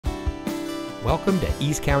Welcome to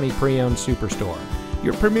East County Pre-Owned Superstore,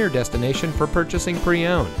 your premier destination for purchasing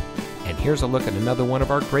pre-owned. And here's a look at another one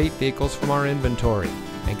of our great vehicles from our inventory,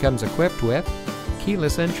 and comes equipped with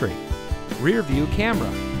keyless entry, rear view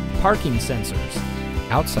camera, parking sensors,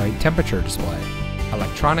 outside temperature display,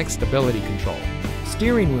 electronic stability control,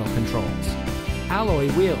 steering wheel controls, alloy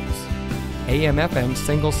wheels, AM/FM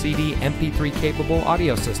single CD MP3 capable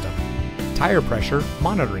audio system, tire pressure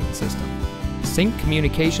monitoring system, sync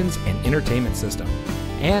communications and entertainment system,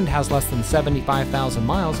 and has less than 75,000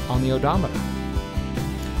 miles on the odometer.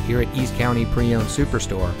 Here at East County Pre-Owned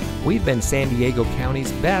Superstore, we've been San Diego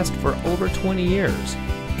County's best for over 20 years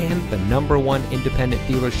and the #1 independent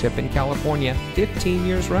dealership in California 15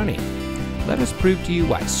 years running. Let us prove to you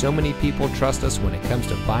why so many people trust us when it comes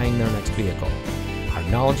to buying their next vehicle. Our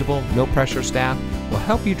knowledgeable, no-pressure staff will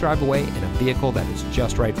help you drive away in a vehicle that is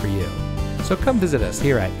just right for you. So come visit us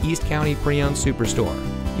here at East County Pre-Owned Superstore.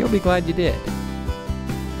 You'll be glad you did.